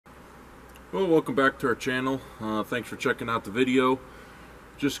Well, welcome back to our channel. Thanks for checking out the video.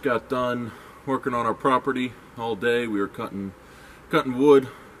 Just got done working on our property all day. We were cutting wood,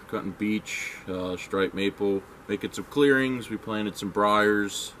 cutting beech, striped maple, making some clearings. We planted some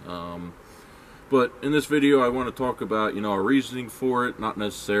briars. But in this video, I want to talk about our reasoning for it, not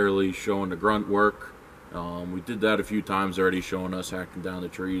necessarily showing the grunt work. We did that a few times already, showing us hacking down the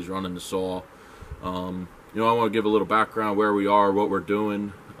trees, running the saw. I want to give a little background where we are, what we're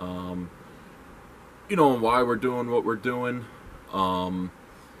doing. And why we're doing what we're doing.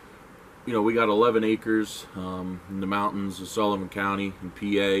 We got 11 acres in the mountains of Sullivan County in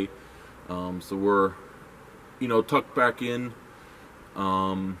PA. So we're, tucked back in.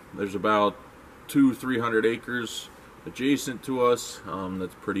 There's about 200-300 acres adjacent to us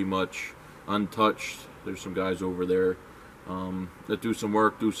that's pretty much untouched. There's some guys over there that do some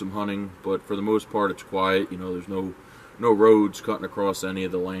work, do some hunting, but for the most part it's quiet. There's no roads cutting across any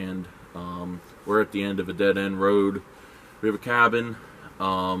of the land. We're at the end of a dead-end road. We have a cabin,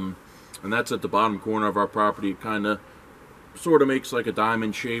 and that's at the bottom corner of our property. It kind of sort of makes like a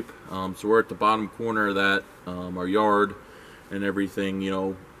diamond shape. So we're at the bottom corner of that, our yard and everything.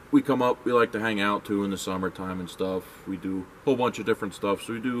 We come up, we like to hang out too in the summertime and stuff. We do a whole bunch of different stuff.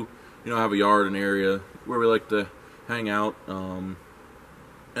 So we do, have a yard, an area where we like to hang out. And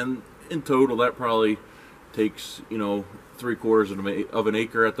in total, that probably takes, 3/4 of an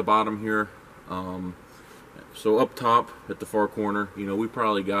acre at the bottom here. So up top at the far corner, we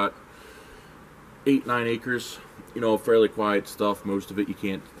probably got 8-9 acres, fairly quiet stuff. Most of it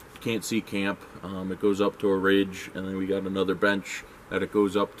you can't see camp. It goes up to a ridge, and then we got another bench that it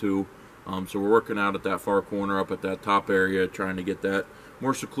goes up to. So we're working out at that far corner, up at that top area, trying to get that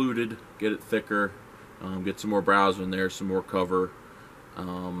more secluded, get it thicker, get some more browse in there, some more cover,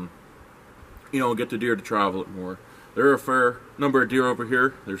 get the deer to travel it more. There are a fair number of deer over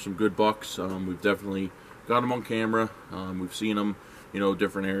here. There's some good bucks. We've definitely got them on camera. We've seen them,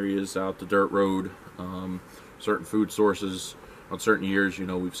 different areas out the dirt road, certain food sources. On certain years,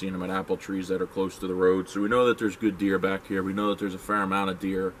 we've seen them at apple trees that are close to the road. So we know that there's good deer back here. We know that there's a fair amount of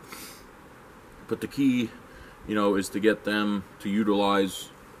deer. But the key, is to get them to utilize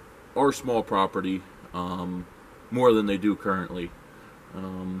our small property more than they do currently.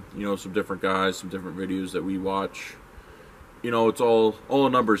 Some different guys, some different videos that we watch. It's all a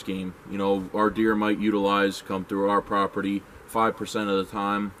numbers game. Our deer might come through our property 5% of the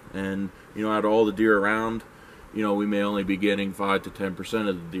time, and out of all the deer around, we may only be getting 5 to 10%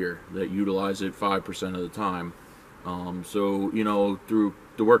 of the deer that utilize it 5% of the time. So through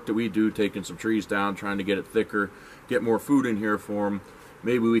the work that we do, taking some trees down, trying to get it thicker, get more food in here for them,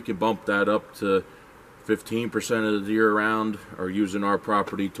 maybe we can bump that up to 15% of the deer around are using our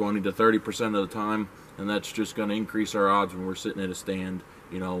property 20 to 30% of the time, and that's just going to increase our odds when we're sitting at a stand.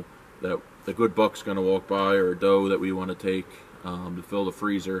 That the good buck's going to walk by, or a doe that we want to take to fill the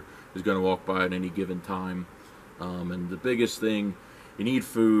freezer is going to walk by at any given time. And the biggest thing, you need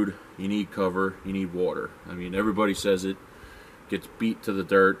food, you need cover, you need water. I mean, everybody says it, gets beat to the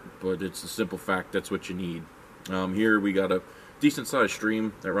dirt, but it's a simple fact, that's what you need. Here we got a decent sized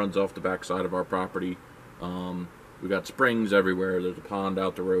stream that runs off the back side of our property. We got springs everywhere. There's a pond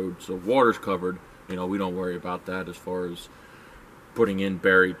out the road, so water's covered. We don't worry about that as far as putting in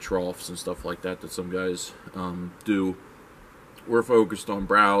buried troughs and stuff like that some guys do. We're focused on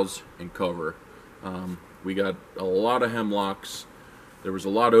browse and cover. We got a lot of hemlocks. There was a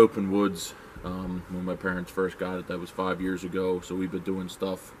lot of open woods when my parents first got it. That was 5 years ago. So we've been doing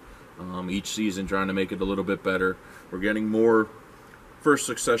stuff each season, trying to make it a little bit better. We're getting more first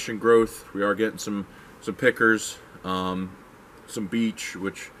succession growth. We are getting some pickers, some beech,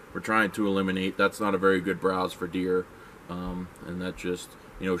 which we're trying to eliminate. That's not a very good browse for deer, and that just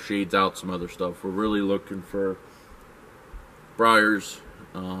shades out some other stuff. We're really looking for briars,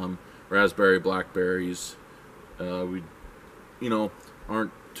 raspberry, blackberries. We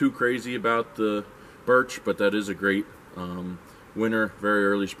aren't too crazy about the birch, but that is a great winter, very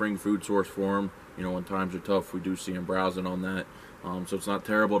early spring food source for them. When times are tough, we do see them browsing on that. So it's not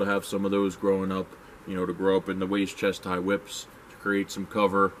terrible to have some of those growing up, to grow up in the waist chest high whips to create some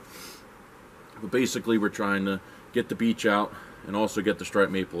cover. But basically we're trying to get the beech out and also get the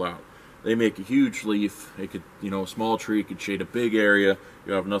striped maple out. They make a huge leaf. It could, a small tree could shade a big area.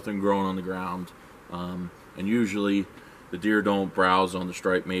 You have nothing growing on the ground. And usually the deer don't browse on the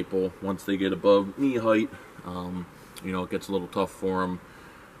striped maple. Once they get above knee height, it gets a little tough for them.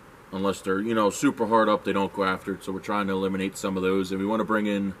 Unless they're, super hard up, they don't go after it. So we're trying to eliminate some of those. And we want to bring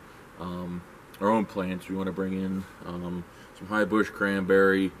in our own plants. We want to bring in some high bush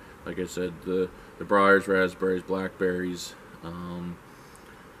cranberry. Like I said, the briars, raspberries, blackberries.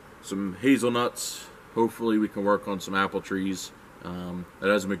 some hazelnuts. Hopefully we can work on some apple trees. That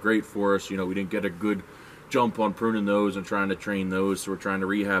hasn't been great for us. We didn't get a good jump on pruning those and trying to train those, so we're trying to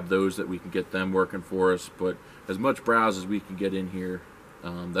rehab those that we can get them working for us. But as much browse as we can get in here,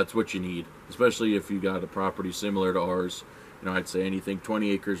 that's what you need, especially if you got a property similar to ours. I'd say anything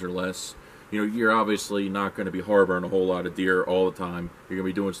 20 acres or less. You're obviously not going to be harboring a whole lot of deer all the time. You're going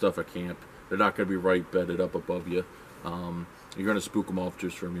to be doing stuff at camp. They're not going to be right bedded up above you. You're going to spook them off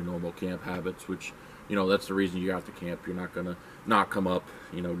just from your normal camp habits, which, that's the reason you got the camp. You're not going to not come up,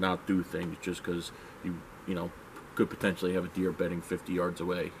 not do things just because you could potentially have a deer bedding 50 yards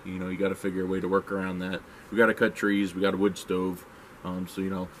away. You got to figure a way to work around that. We got to cut trees. We got a wood stove.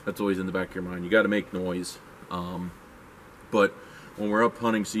 So, that's always in the back of your mind. You got to make noise. But when we're up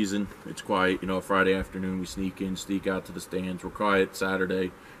hunting season, it's quiet. A Friday afternoon, we sneak out to the stands. We're quiet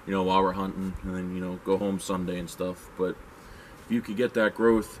Saturday, while we're hunting, and then, go home Sunday and stuff. But if you could get that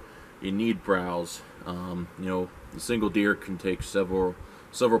growth, you need browse. The single deer can take several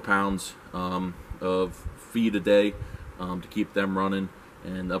pounds of feed a day to keep them running,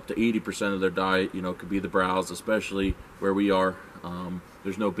 and up to 80% of their diet, could be the browse, especially where we are.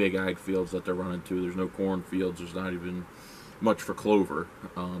 There's no big ag fields that they're running to. There's no corn fields. There's not even much for clover.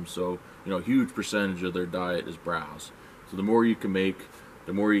 So, a huge percentage of their diet is browse. So the more you can make,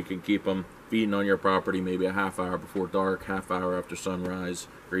 the more you can keep them feeding on your property, maybe a half hour before dark, half hour after sunrise,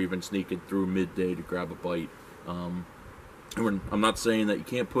 or even sneaking through midday to grab a bite. I'm not saying that you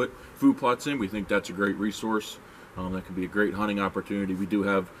can't put food plots in. We think that's a great resource. That can be a great hunting opportunity. We do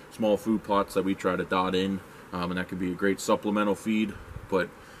have small food plots that we try to dot in, and that can be a great supplemental feed. But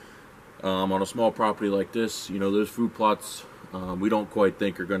on a small property like this, those food plots we don't quite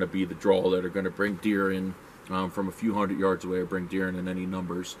think are going to be the draw that are going to bring deer in from a few hundred yards away, or bring deer in any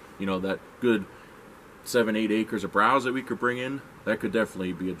numbers. That good 7-8 acres of browse that we could bring in, that could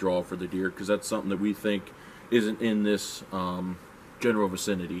definitely be a draw for the deer, because that's something that we think isn't in this general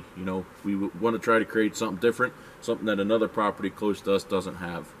vicinity. We want to try to create something different, something that another property close to us doesn't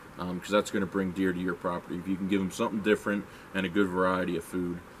have, because that's going to bring deer to your property if you can give them something different and a good variety of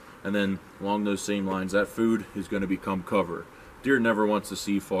food. And then along those same lines, that food is going to become cover. Deer never wants to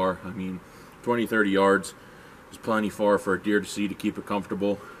see far. 20-30 yards is plenty far for a deer to see to keep it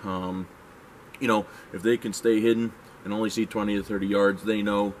comfortable. If they can stay hidden and only see 20 to 30 yards, they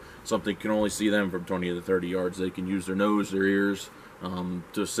know something can only see them from 20 to 30 yards. They can use their nose, their ears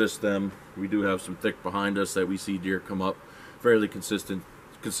to assist them. We do have some thick behind us that we see deer come up fairly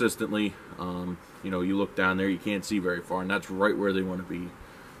consistently. You look down there, you can't see very far, and that's right where they want to be.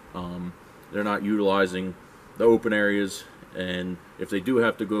 They're not utilizing the open areas, and if they do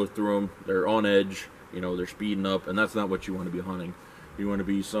have to go through them, they're on edge. They're speeding up, and that's not what you want to be hunting. You want to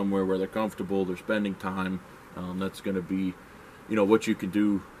be somewhere where they're comfortable, they're spending time. That's going to be, what you can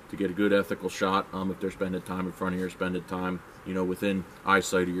do to get a good ethical shot if they're spending time in front of you, or spending time, within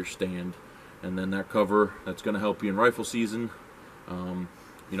eyesight of your stand. And then that cover, that's going to help you in rifle season.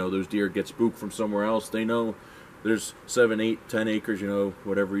 Those deer get spooked from somewhere else. They know there's 7, 8, 10 acres,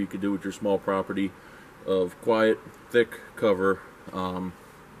 whatever you could do with your small property of quiet, thick cover.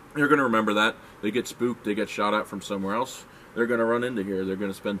 They're going to remember that. They get spooked, they get shot at from somewhere else. They're going to run into here. They're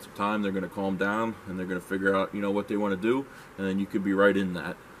going to spend some time. They're going to calm down, and they're going to figure out, what they want to do, and then you can be right in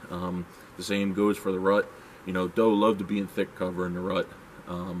that. The same goes for the rut. Doe love to be in thick cover in the rut.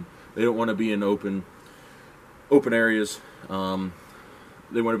 They don't want to be in open areas.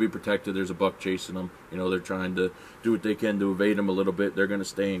 They want to be protected. There's a buck chasing them. They're trying to do what they can to evade them a little bit. They're going to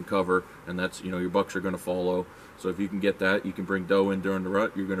stay in cover, and that's, your bucks are going to follow. So if you can get that, you can bring doe in during the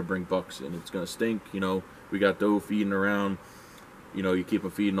rut. You're going to bring bucks in. It's going to stink. We got doe feeding around. You keep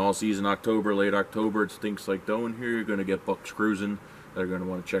them feeding all season, October, late October. It stinks like doe in here. You're going to get bucks cruising. They're going to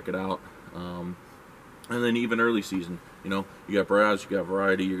want to check it out. And then even early season, you got browse, you got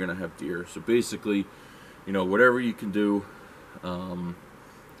variety, you're going to have deer. So basically, whatever you can do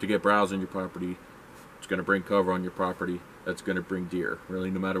to get browse on your property, it's going to bring cover on your property. That's going to bring deer.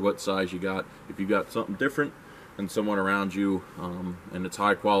 Really, no matter what size you got. If you got something different than someone around you, and it's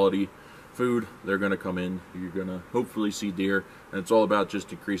high quality food, they're going to come in. You're going to hopefully see deer, and it's all about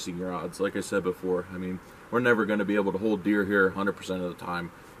just increasing your odds. Like I said before, we're never going to be able to hold deer here 100% of the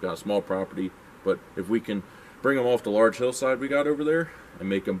time. We've got a small property, but if we can bring them off the large hillside we got over there and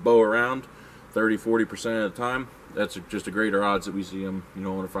make them bow around 30-40% of the time, that's just a greater odds that we see them,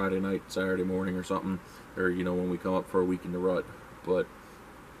 on a Friday night, Saturday morning or something, or, when we come up for a week in the rut. But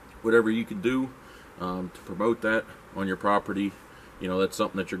whatever you can do to promote that on your property, that's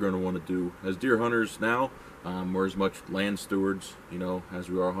something that you're going to want to do. As deer hunters now, we're as much land stewards, as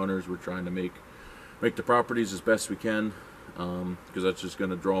we are hunters. We're trying to make the properties as best we can. because that's just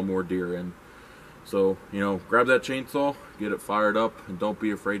going to draw more deer in. So, you know, grab that chainsaw, get it fired up, and don't be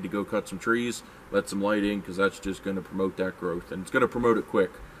afraid to go cut some trees, let some light in, because that's just going to promote that growth, and it's going to promote it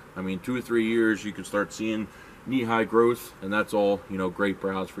quick. I mean, 2 or 3 years, you can start seeing knee-high growth, and that's all, you know, great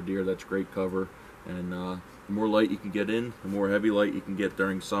browse for deer. That's great cover, and the more light you can get in, the more heavy light you can get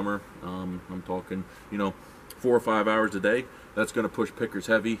during summer. I'm talking, you know, 4 or 5 hours a day. That's going to push pickers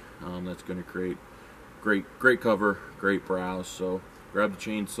heavy. That's going to create great cover, great browse. So grab the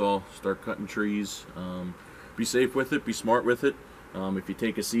chainsaw, start cutting trees. Be safe with it, be smart with it. If you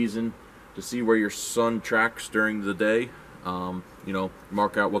take a season to see where your sun tracks during the day, you know,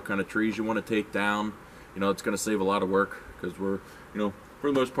 mark out what kind of trees you want to take down. You know, it's going to save a lot of work, because we're, you know,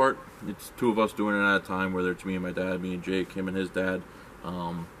 for the most part, it's 2 of us doing it at a time, whether it's me and my dad, me and Jake, him and his dad.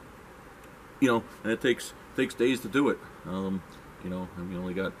 You know, and it takes days to do it. You know, and we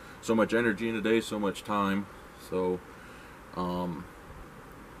only got so much energy in a day, so much time. So,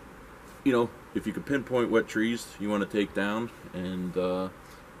 you know, if you can pinpoint what trees you want to take down, and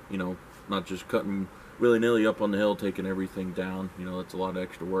you know, not just cutting willy-nilly up on the hill, taking everything down, you know, that's a lot of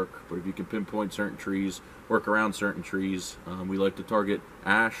extra work. But if you can pinpoint certain trees, work around certain trees, we like to target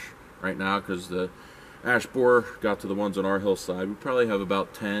ash right now, because the ash borer got to the ones on our hillside. We probably have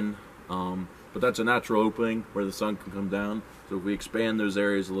about 10, but that's a natural opening where the sun can come down. So if we expand those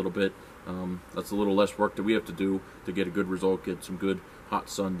areas a little bit, that's a little less work that we have to do to get a good result, get some good hot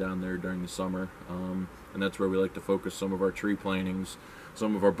sun down there during the summer. And that's where we like to focus some of our tree plantings,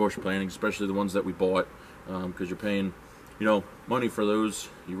 some of our bush plantings, especially the ones that we bought, because you're paying, you know, money for those.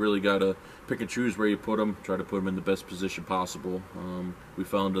 You really got to pick and choose where you put them, try to put them in the best position possible. We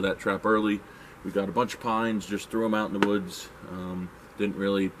fell into that trap early. We got a bunch of pines, just threw them out in the woods, didn't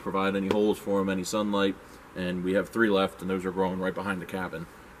really provide any holes for them, any sunlight, and we have 3 left, and those are growing right behind the cabin.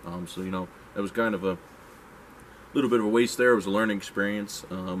 So, you know, it was kind of a little bit of a waste there. It was a learning experience.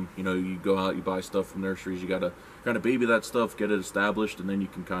 You know, you go out, you buy stuff from nurseries, you got to kind of baby that stuff, get it established, and then you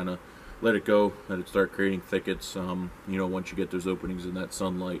can kind of let it go, let it start creating thickets, you know, once you get those openings in that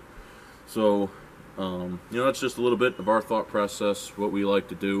sunlight. So, you know, that's just a little bit of our thought process, what we like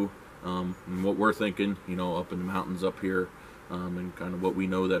to do, and what we're thinking, you know, up in the mountains up here, and kind of what we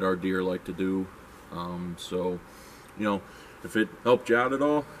know that our deer like to do. So, you know, if it helped you out at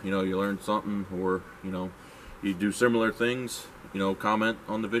all, you know, you learned something, or, you know, you do similar things, you know, comment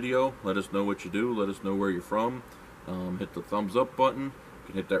on the video, let us know what you do, let us know where you're from, hit the thumbs up button, you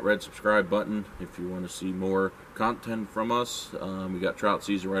can hit that red subscribe button if you want to see more content from us. We got trout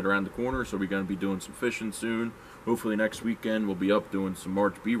season right around the corner, so we're going to be doing some fishing soon. Hopefully next weekend we'll be up doing some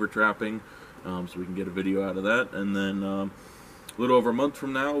March beaver trapping, so we can get a video out of that. And then a little over a month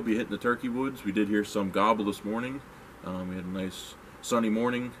from now we'll be hitting the turkey woods. We did hear some gobble this morning. We had a nice sunny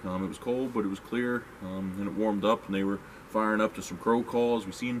morning. It was cold, but it was clear, and it warmed up, and they were firing up to some crow calls.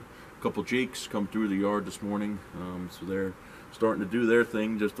 We seen a couple jakes come through the yard this morning, so they're starting to do their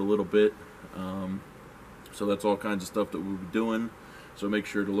thing just a little bit. So that's all kinds of stuff that we'll be doing, so make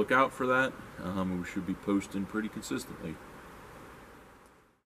sure to look out for that. We should be posting pretty consistently.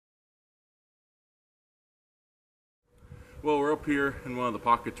 Well, we're up here in one of the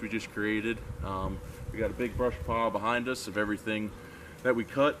pockets we just created. We got a big brush pile behind us of everything that we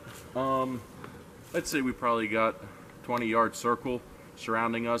cut. I'd say we probably got 20-yard circle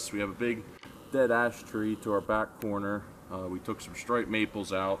surrounding us. We have a big dead ash tree to our back corner. We took some striped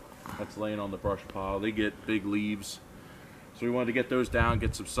maples out. That's laying on the brush pile. They get big leaves. So we wanted to get those down,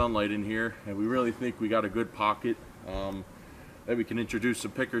 get some sunlight in here, and we really think we got a good pocket that we can introduce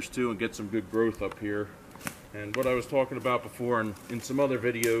some pickers to and get some good growth up here. And what I was talking about before in some other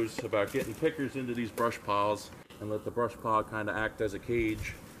videos about getting pickers into these brush piles and let the brush pile kind of act as a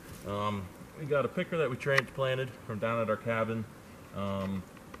cage. We got a picker that we transplanted from down at our cabin.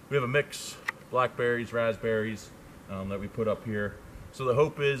 We have a mix, blackberries, raspberries, that we put up here. So the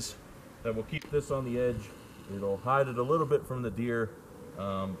hope is that we'll keep this on the edge. It'll hide it a little bit from the deer,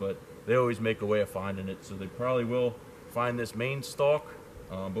 but they always make a way of finding it. So they probably will find this main stalk,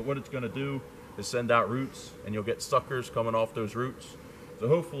 but what it's going to do is send out roots, and you'll get suckers coming off those roots. So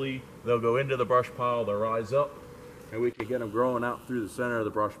hopefully they'll go into the brush pile, they'll rise up, and we can get them growing out through the center of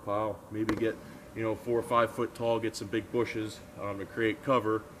the brush pile. Maybe get, you know, 4 or 5 foot tall, get some big bushes to create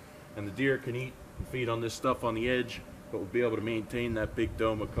cover, and the deer can eat and feed on this stuff on the edge, but we'll be able to maintain that big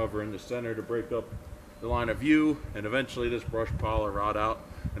dome of cover in the center to break up the line of view, and eventually this brush pile will rot out,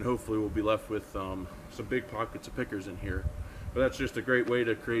 and hopefully we'll be left with some big pockets of pickers in here. But that's just a great way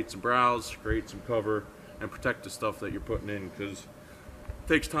to create some browse, create some cover, and protect the stuff that you're putting in, because it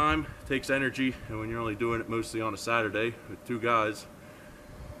takes time, it takes energy, and when you're only doing it mostly on a Saturday with 2 guys,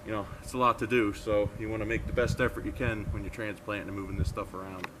 you know, it's a lot to do, so you want to make the best effort you can when you're transplanting and moving this stuff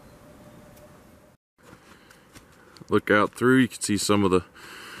around. Look out through, you can see some of the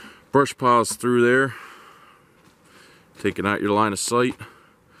brush piles through there, taking out your line of sight.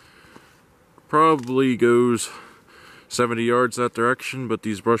 Probably goes 70 yards that direction, but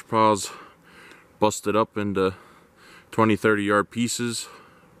these brush piles busted up into 20-30 yard pieces,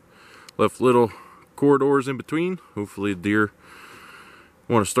 left little corridors in between. Hopefully the deer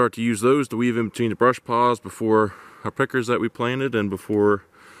want to start to use those to weave in between the brush piles before our pickers that we planted and before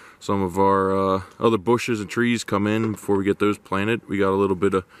some of our other bushes and trees come in. Before we get those planted, we got a little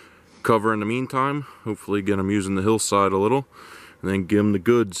bit of cover in the meantime. Hopefully get them using the hillside a little and then give them the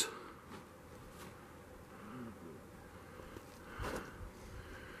goods.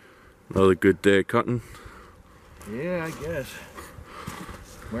 Another good day of cutting. Yeah, I guess.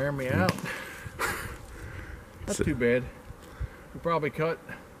 Wearing me out. Not too bad. We probably cut,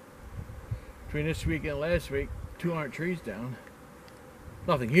 between this week and last week, 200 trees down.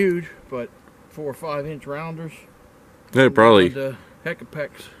 Nothing huge, but 4 or 5 inch rounders. Yeah, probably. The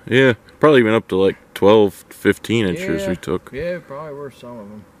hecapecks. Yeah, probably even up to like 12, 15 inches we took. Yeah, probably were some of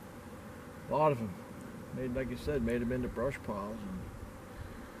them. A lot of them. Made, like you said, made them into brush piles. And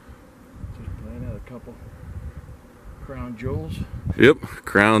just playing out a couple crown jewels. Yep,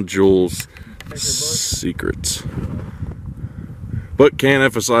 crown jewels secrets. But can't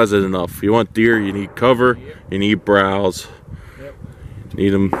emphasize it enough. You want deer, you need cover, you need browse, you need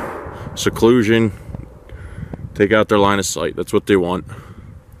them seclusion, take out their line of sight. That's what they want.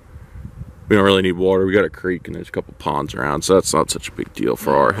 We don't really need water. We got a creek and there's a couple ponds around, so that's not such a big deal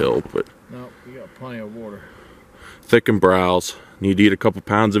for our hill. But no, we got plenty of water. Thick and browse. Need to eat a couple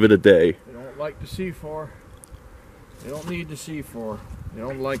pounds of it a day. They don't like the C4. They don't need the C4. They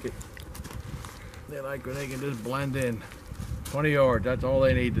don't like it. They like when they can just blend in. 20 yards, that's all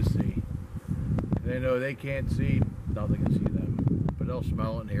they need to see. They know they can't see, nothing can see them. But they'll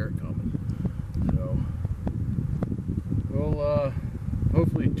smell it and hear it coming. So, we'll,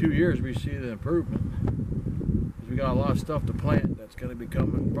 hopefully in 2 years we see the improvement. Because we got a lot of stuff to plant that's going to be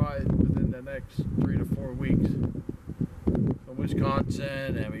coming probably within the next 3 to 4 weeks. From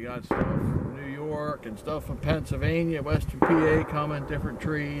Wisconsin, and we got stuff from New York and stuff from Pennsylvania, Western PA coming, different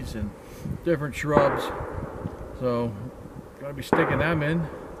trees and different shrubs. So, gotta be sticking them in.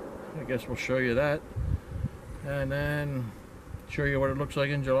 I guess we'll show you that. And then show you what it looks like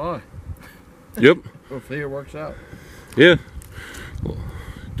in July. Yep. Hopefully it works out. Yeah. We'll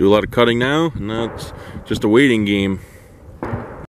do a lot of cutting now, and that's just a waiting game.